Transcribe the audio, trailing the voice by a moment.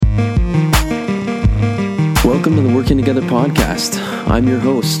Welcome to the Working Together podcast. I'm your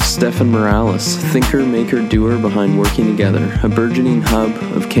host, Stefan Morales, thinker, maker, doer behind Working Together, a burgeoning hub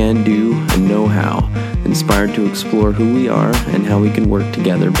of can-do and know-how, inspired to explore who we are and how we can work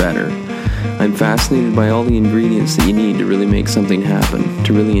together better. I'm fascinated by all the ingredients that you need to really make something happen,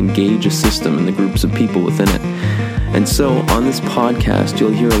 to really engage a system and the groups of people within it. And so, on this podcast,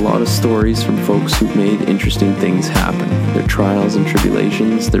 you'll hear a lot of stories from folks who've made interesting things happen. Their trials and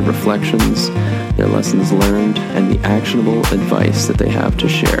tribulations, their reflections, their lessons learned, and the actionable advice that they have to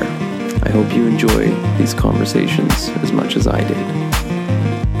share. I hope you enjoy these conversations as much as I did.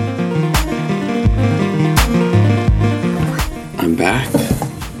 I'm back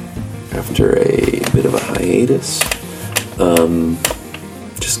after a bit of a hiatus.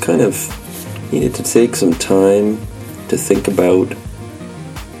 Just kind of needed to take some time to think about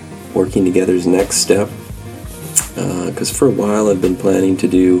Working Together's next step, because for a while I've been planning to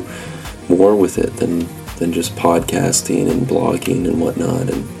do more with it than just podcasting and blogging and whatnot,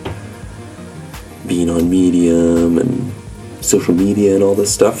 and being on Medium and social media and all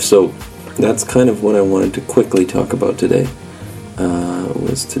this stuff. So that's kind of what I wanted to quickly talk about today,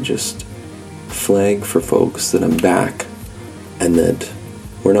 was to just flag for folks that I'm back and that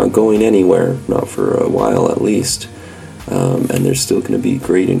we're not going anywhere, not for a while at least. And there's still going to be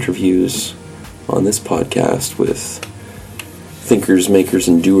great interviews on this podcast with thinkers, makers,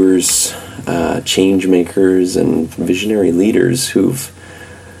 and doers, change makers, and visionary leaders who've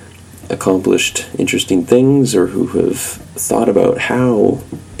accomplished interesting things or who have thought about how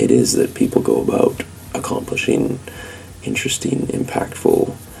it is that people go about accomplishing interesting,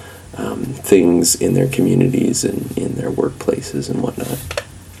 impactful things in their communities and in their workplaces and whatnot.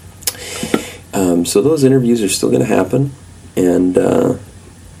 So those interviews are still going to happen, and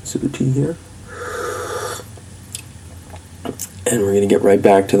sip of tea here, and we're going to get right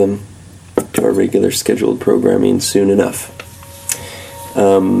back to them, to our regular scheduled programming soon enough.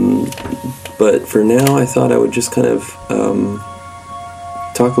 But for now, I thought I would just kind of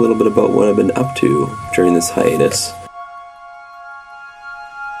talk a little bit about what I've been up to during this hiatus.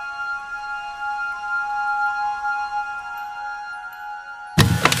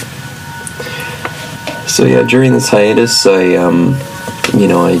 So yeah, during this hiatus, I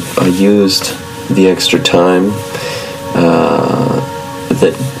used the extra time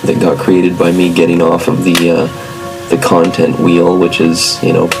that got created by me getting off of the content wheel, which is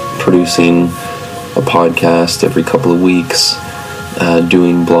producing a podcast every couple of weeks,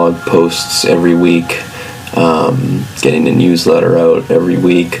 doing blog posts every week, getting a newsletter out every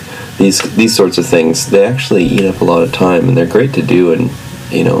week. These sorts of things, they actually eat up a lot of time, and they're great to do, and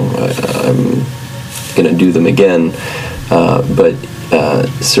I'm going to do them again, but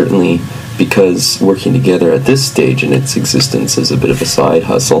certainly because Working Together at this stage in its existence is a bit of a side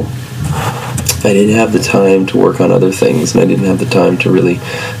hustle, I didn't have the time to work on other things, and I didn't have the time to really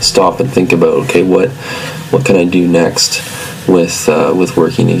stop and think about, okay, what can I do next with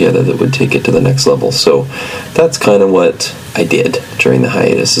Working Together that would take it to the next level. So that's kind of what I did during the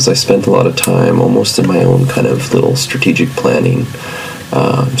hiatus, is I spent a lot of time almost in my own kind of little strategic planning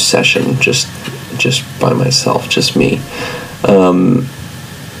session, just by myself, just me.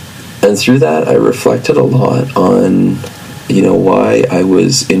 And through that, I reflected a lot on, why I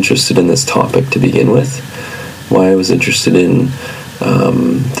was interested in this topic to begin with, why I was interested in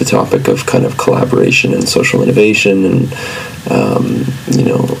the topic of kind of collaboration and social innovation, and,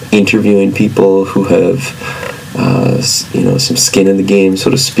 interviewing people who have, some skin in the game, so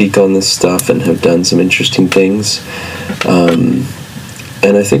to speak, on this stuff and have done some interesting things.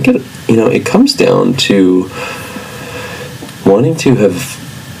 And I think it comes down to wanting to have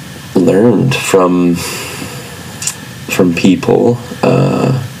learned from people,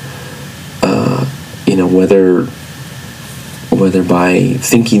 whether by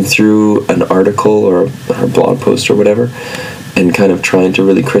thinking through an article or a blog post or whatever, and kind of trying to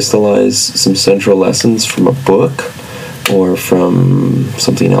really crystallize some central lessons from a book or from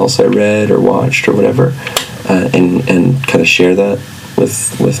something else I read or watched or whatever, and kind of share that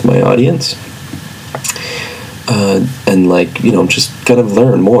with my audience, and just kind of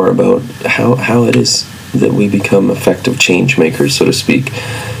learn more about how it is that we become effective change makers, so to speak.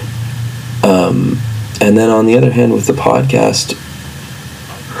 And then on the other hand, with the podcast,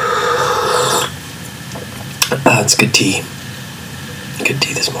 it's good tea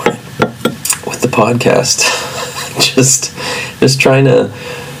this morning. With the podcast, just trying to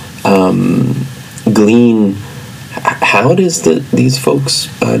glean how it is that these folks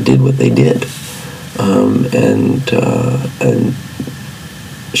did what they did, and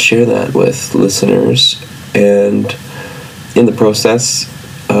share that with listeners, and in the process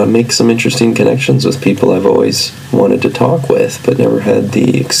make some interesting connections with people I've always wanted to talk with, but never had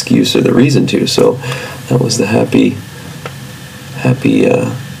the excuse or the reason to. So that was the happy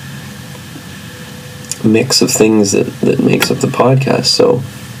mix of things that makes up the podcast. So,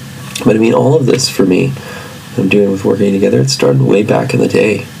 but I mean, all of this for me, I'm doing with Working Together, it started way back in the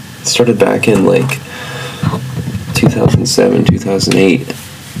day. It started back in like 2007, 2008,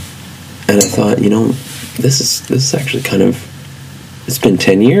 and I thought, this is actually kind of, it's been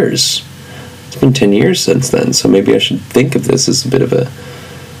 10 years. It's been 10 years since then, so maybe I should think of this as a bit of a,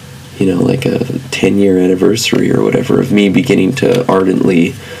 like a 10-year anniversary or whatever of me beginning to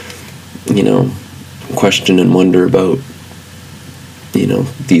ardently, question and wonder about,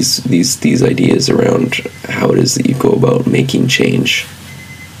 these ideas around how it is that you go about making change.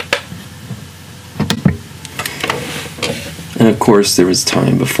 And of course, there was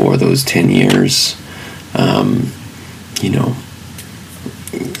time before those 10 years,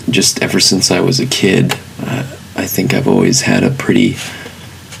 just ever since I was a kid, I think I've always had a pretty,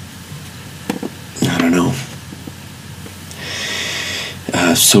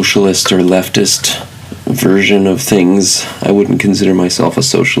 socialist or leftist version of things. I wouldn't consider myself a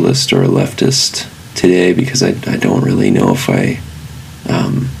socialist or a leftist today because I don't really know if I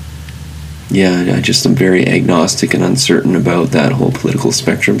just am very agnostic and uncertain about that whole political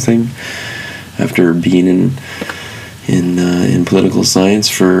spectrum thing. After being in political science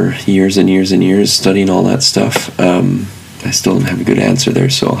for years and years and years, studying all that stuff, I still don't have a good answer there,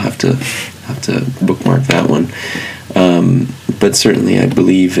 so I'll have to bookmark that one. But certainly I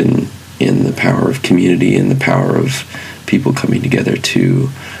believe in the power of community and the power of people coming together to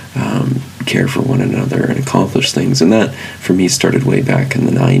care for one another and accomplish things. And that, for me, started way back in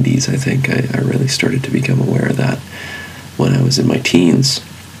the 90s, I think. I really started to become aware of that when I was in my teens.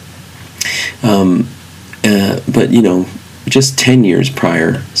 But, just 10 years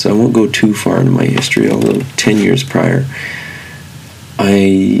prior, so I won't go too far into my history, although 10 years prior,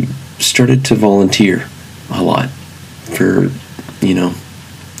 I started to volunteer a lot for,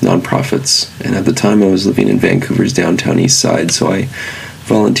 nonprofits. And at the time I was living in Vancouver's downtown east side, so I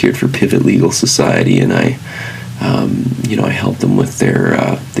volunteered for Pivot Legal Society, and I helped them with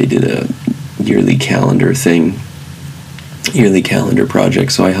their, they did a yearly calendar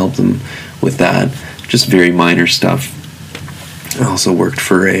project, so I helped them with that, just very minor stuff. I also worked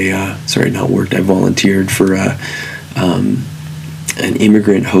for I volunteered for an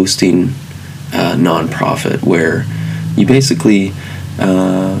immigrant hosting nonprofit where you basically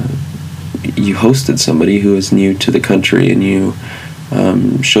you hosted somebody who was new to the country, and you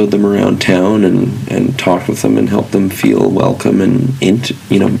showed them around town and talked with them and helped them feel welcome and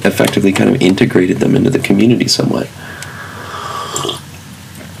effectively kind of integrated them into the community somewhat.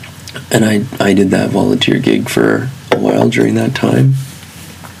 And I did that volunteer gig for a while during that time.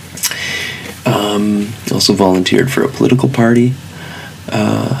 Also volunteered for a political party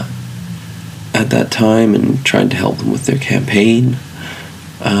at that time and tried to help them with their campaign,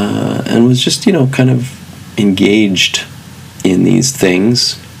 and was just kind of engaged in these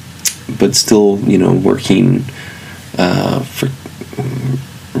things, but still working for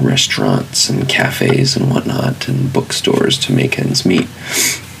restaurants and cafes and whatnot and bookstores to make ends meet.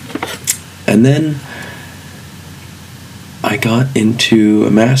 And then I got into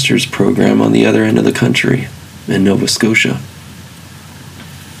a master's program on the other end of the country in Nova Scotia.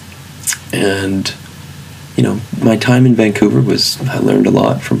 And, my time in Vancouver I learned a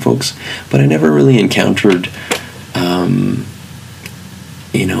lot from folks, but I never really encountered,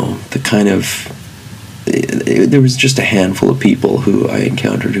 the kind of, there was just a handful of people who I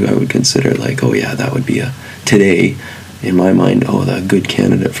encountered who I would consider like, oh yeah, that would be today, in my mind, the good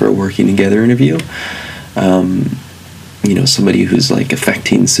candidate for a Working Together interview. Somebody who's like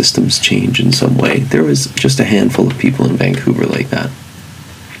affecting systems change in some way. There was just a handful of people in Vancouver like that.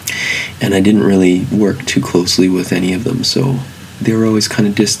 And I didn't really work too closely with any of them, so they were always kind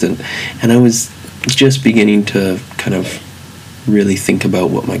of distant. And I was just beginning to kind of really think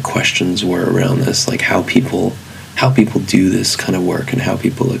about what my questions were around this, like how people do this kind of work and how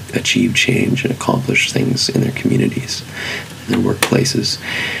people achieve change and accomplish things in their communities, in their workplaces.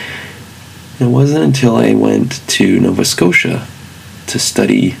 And it wasn't until I went to Nova Scotia to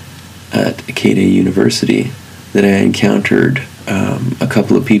study at Acadia University that I encountered a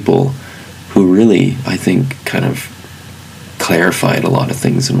couple of people who really, I think, kind of clarified a lot of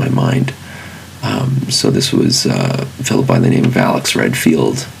things in my mind. So this was a fellow by the name of Alex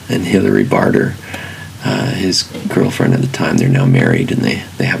Redfield and Hillary Barter, his girlfriend at the time. They're now married and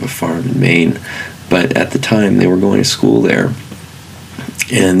they have a farm in Maine. But at the time, they were going to school there.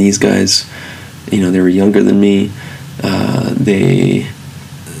 And these guys, they were younger than me.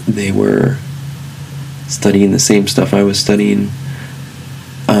 they were studying the same stuff I was studying,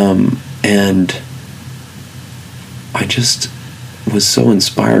 and I just was so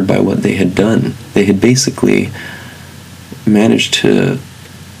inspired by what they had done. They had basically managed to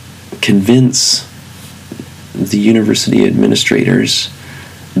convince the university administrators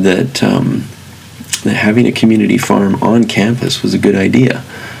that that having a community farm on campus was a good idea.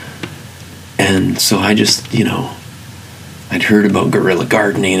 And so I just, I'd heard about guerrilla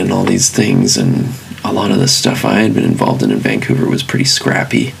gardening and all these things, and a lot of the stuff I had been involved in Vancouver was pretty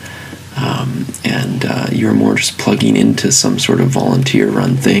scrappy. And you're more just plugging into some sort of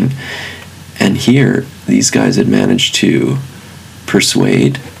volunteer-run thing. And here, these guys had managed to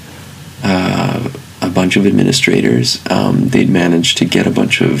persuade a bunch of administrators. They'd managed to get a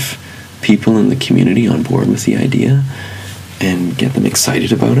bunch of people in the community on board with the idea and get them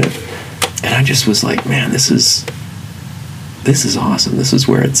excited about it. And I just was like, man, this is awesome. This is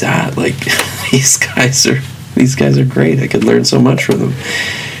where it's at. Like, these guys are great. I could learn so much from them.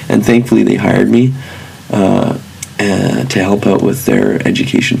 And thankfully they hired me to help out with their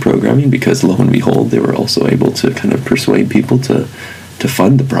education programming, because lo and behold, they were also able to kind of persuade people to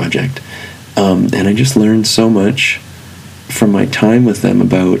fund the project. And I just learned so much from my time with them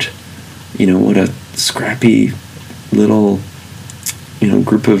about, what a scrappy little,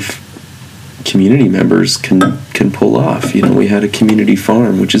 group of community members can pull off. We had a community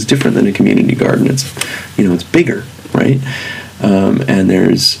farm, which is different than a community garden. It's bigger, right? And there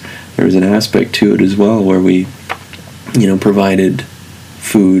was an aspect to it as well where we, provided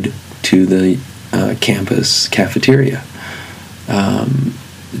food to the campus cafeteria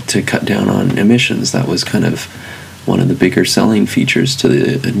to cut down on emissions. That was kind of one of the bigger selling features to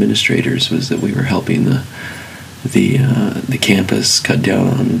the administrators, was that we were helping the campus cut down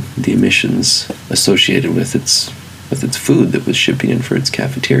on the emissions associated with its food that was shipping in for its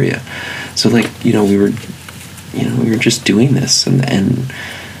cafeteria. So we were just doing this, and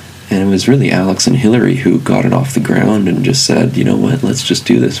it was really Alex and Hillary who got it off the ground and just said, you know what, let's just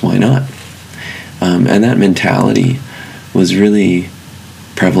do this, why not? And that mentality was really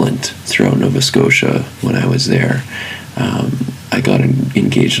prevalent throughout Nova Scotia when I was there. I got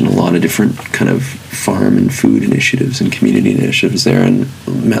engaged in a lot of different kind of farm and food initiatives and community initiatives there, and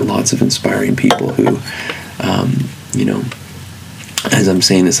met lots of inspiring people who, as I'm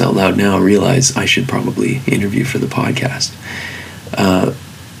saying this out loud now, I realize I should probably interview for the podcast.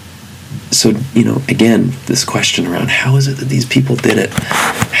 So, again, this question around how is it that these people did it?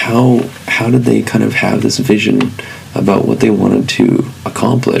 How did they kind of have this vision about what they wanted to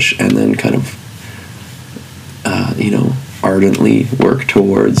accomplish, and then kind of, ardently work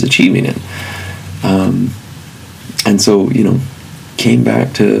towards achieving it? And so, came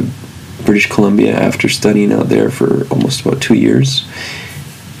back to British Columbia after studying out there for almost about 2 years,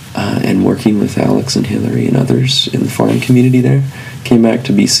 and working with Alex and Hillary and others in the farm community there. Came back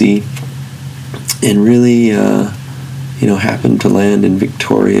to BC and really, happened to land in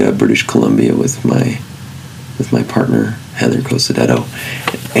Victoria, British Columbia with my partner, Heather Cosadetto.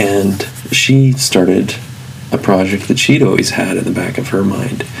 And she started a project that she'd always had in the back of her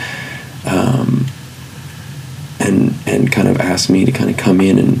mind, and kind of asked me to kind of come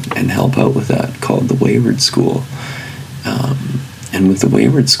in and help out with that, called the Wayward School. And with the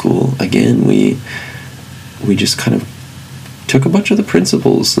Wayward School, again, we just kind of took a bunch of the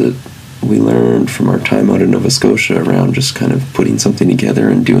principles that we learned from our time out in Nova Scotia around just kind of putting something together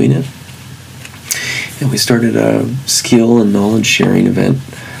and doing it. And we started a skill and knowledge sharing event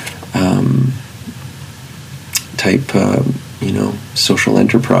type, social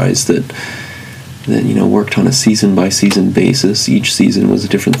enterprise that worked on a season-by-season basis. Each season was a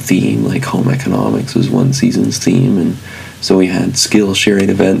different theme, like home economics was one season's theme, and so we had skill-sharing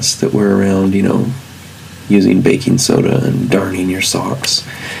events that were around, using baking soda and darning your socks,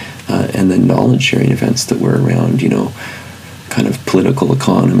 and then knowledge-sharing events that were around, kind of political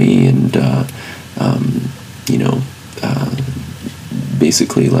economy and,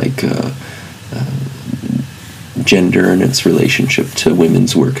 basically like gender and its relationship to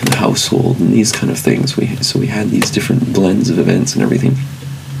women's work in the household and these kind of things. So we had these different blends of events and everything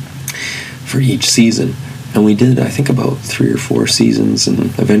for each season. And we did, I think, about 3 or 4 seasons, and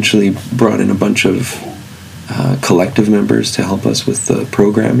eventually brought in a bunch of collective members to help us with the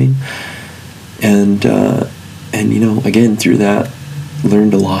programming. And again, through that,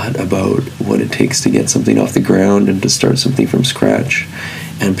 learned a lot about what it takes to get something off the ground and to start something from scratch,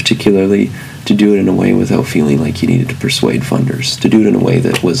 and particularly to do it in a way without feeling like you needed to persuade funders, to do it in a way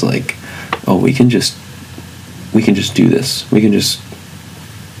that was like, oh, we can just do this. We can just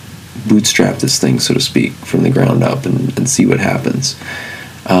bootstrap this thing, so to speak, from the ground up and see what happens.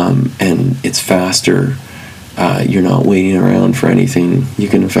 and it's faster. You're not waiting around for anything. You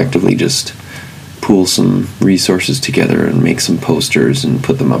can effectively just pool some resources together and make some posters and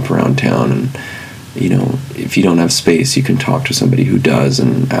put them up around town. And, if you don't have space, you can talk to somebody who does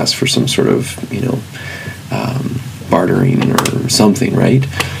and ask for some sort of, bartering or something, right?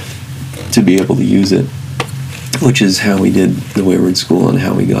 To be able to use it, which is how we did the Wayward School and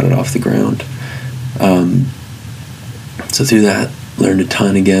how we got it off the ground. So through that, learned a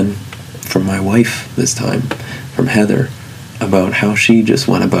ton again from my wife this time, from Heather, about how she just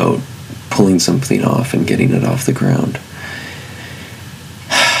went about pulling something off and getting it off the ground.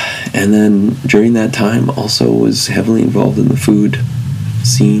 And then during that time also was heavily involved in the food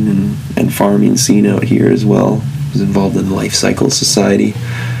scene and farming scene out here as well. Was involved in the Life Cycle Society,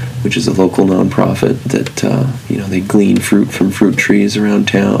 which is a local nonprofit that they glean fruit from fruit trees around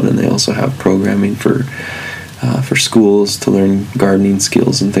town, and they also have programming for schools to learn gardening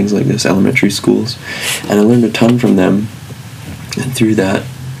skills and things like this, elementary schools. And I learned a ton from them, and through that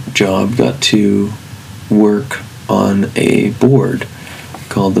job got to work on a board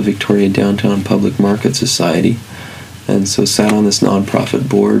called the Victoria Downtown Public Market Society, and so sat on this nonprofit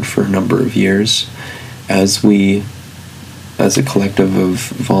board for a number of years as a collective of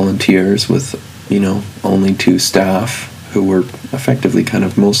volunteers with only 2 staff who were effectively kind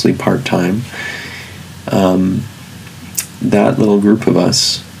of mostly part-time. That little group of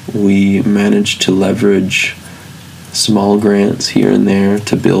us, we managed to leverage small grants here and there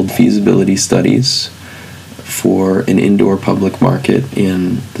to build feasibility studies for an indoor public market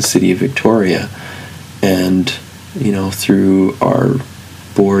in the city of Victoria. And, through our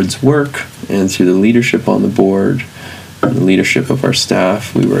board's work and through the leadership on the board, and the leadership of our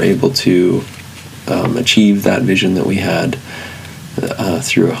staff, we were able to achieve that vision that we had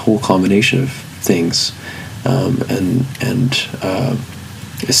through a whole combination of things, and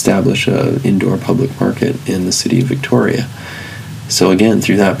establish an indoor public market in the city of Victoria. So again,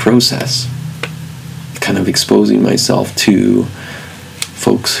 through that process, kind of exposing myself to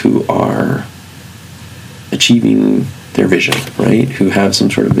folks who are achieving their vision, right? Who have some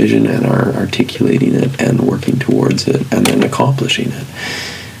sort of vision and are articulating it and working towards it and then accomplishing it.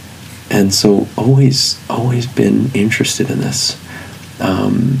 And so always been interested in this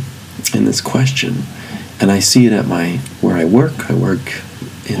question. And I see it at where I work. I work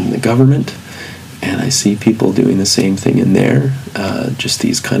in the government, and I see people doing the same thing in there. Just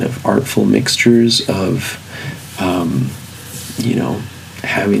these kind of artful mixtures of,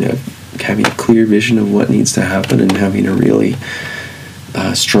 having a clear vision of what needs to happen and having a really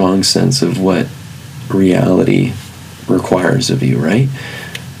strong sense of what reality requires of you, right?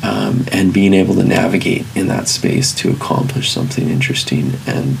 And being able to navigate in that space to accomplish something interesting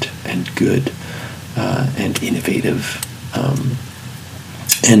and good and innovative,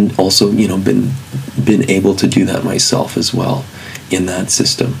 and also been able to do that myself as well in that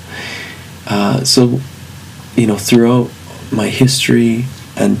system. So throughout my history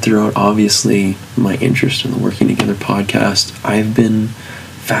and throughout obviously my interest in the Working Together podcast, I've been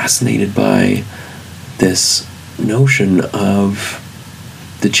fascinated by this notion of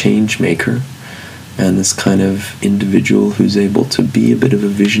the change maker and this kind of individual who's able to be a bit of a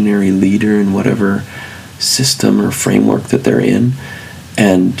visionary leader in whatever system or framework that they're in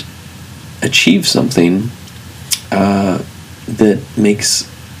and achieve something that makes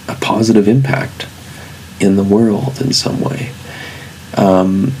a positive impact in the world in some way.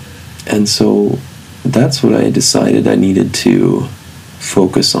 And so that's what I decided I needed to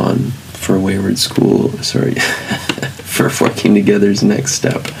focus on for Wayward School, for Working Together's next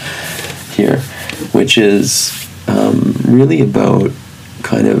step here, which is really about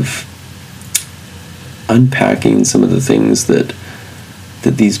kind of unpacking some of the things that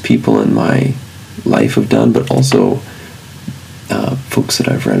these people in my life have done, but also folks that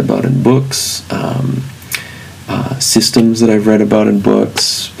I've read about in books, systems that I've read about in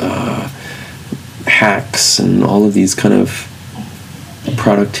books, hacks, and all of these kind of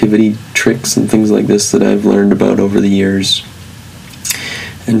productivity tricks and things like this that I've learned about over the years,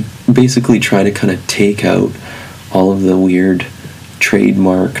 and basically try to kind of take out all of the weird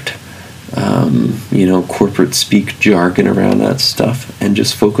trademarked corporate speak jargon around that stuff and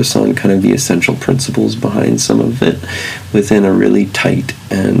just focus on kind of the essential principles behind some of it within a really tight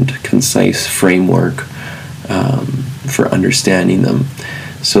and concise framework for understanding them,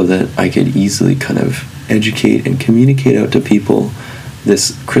 so that I could easily kind of educate and communicate out to people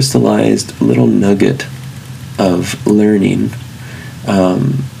this crystallized little nugget of learning,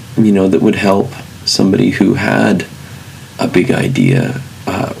 that would help somebody who had a big idea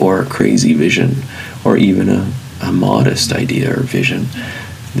or a crazy vision, or even a modest idea or vision,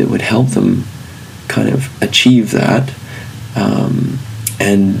 that would help them kind of achieve that,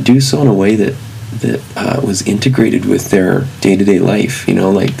 and do so in a way that was integrated with their day-to-day life.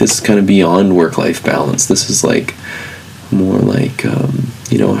 Like this is kind of beyond work-life balance. This is like more like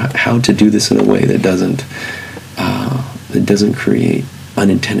how to do this in a way that doesn't create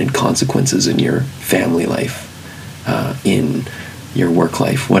unintended consequences in your family life, in your work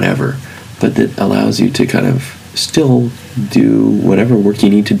life, whatever, but that allows you to kind of still do whatever work you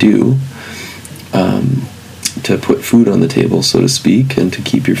need to do, to put food on the table, so to speak, and to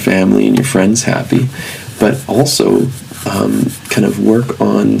keep your family and your friends happy, but also kind of work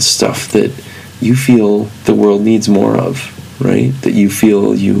on stuff that you feel the world needs more of, right? That you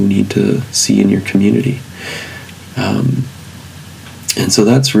feel you need to see in your community. And so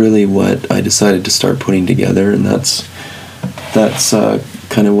that's really what I decided to start putting together, and that's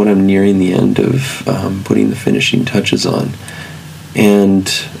kind of what I'm nearing the end of, putting the finishing touches on. And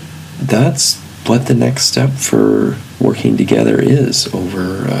that's what the next step for working together is over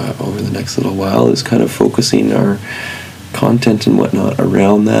the next little while, is kind of focusing our content and whatnot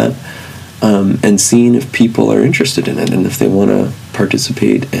around that, and seeing if people are interested in it and if they want to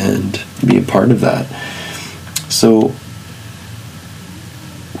participate and be a part of that. So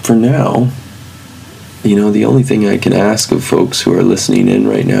for now, the only thing I can ask of folks who are listening in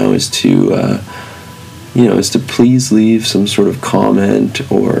right now is to please leave some sort of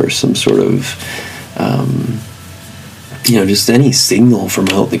comment or some sort of, just any signal from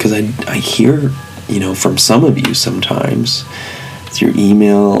help, because I hear, from some of you sometimes through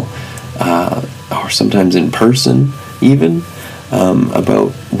email, or sometimes in person even,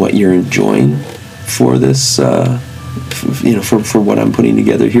 about what you're enjoying for this, for what I'm putting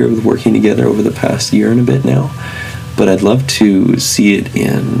together here with working together over the past year and a bit now. But I'd love to see it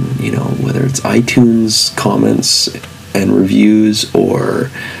in, whether it's iTunes comments and reviews, or,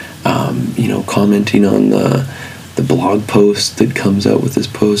 commenting on the blog post that comes out with this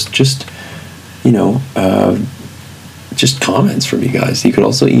post. Just comments from you guys. You could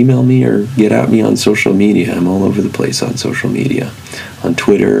also email me or get at me on social media. I'm all over the place on social media, on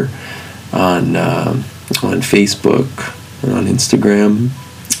Twitter, on Facebook, and on Instagram.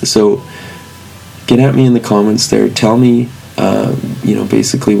 So get at me in the comments there. Tell me,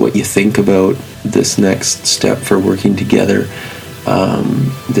 basically what you think about this next step for working together,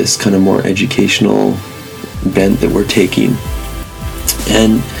 this kind of more educational bent that we're taking.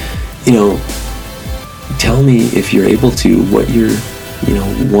 And, tell me, if you're able to, what your,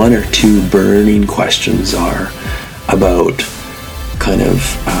 one or two burning questions are about kind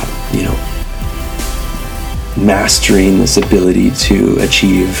of, mastering this ability to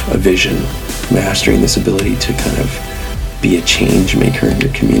achieve a vision, mastering this ability to kind of be a change maker in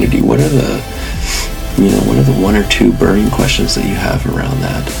your community. What are the one or two burning questions that you have around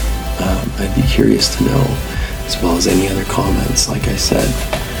that? I'd be curious to know, as well as any other comments, like I said.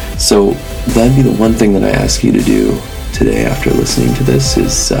 So that'd be the one thing that I ask you to do today after listening to this,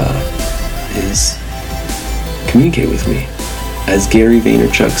 is communicate with me. As Gary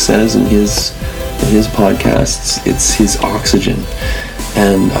Vaynerchuk says in his podcasts, it's his oxygen.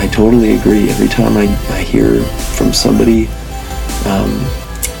 And I totally agree. Every time I hear from somebody on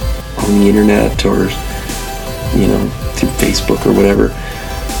the internet, or through Facebook or whatever,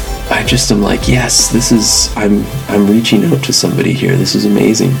 I just am like, yes, I'm reaching out to somebody here. This is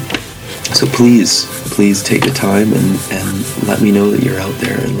amazing. So please take the time and let me know that you're out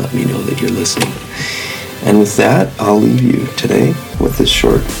there, and let me know that you're listening. And with that, I'll leave you today with this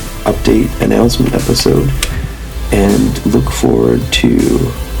short update announcement episode, and look forward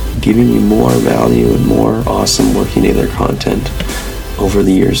to giving you more value and more awesome working together content over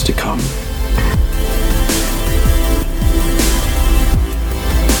the years to come.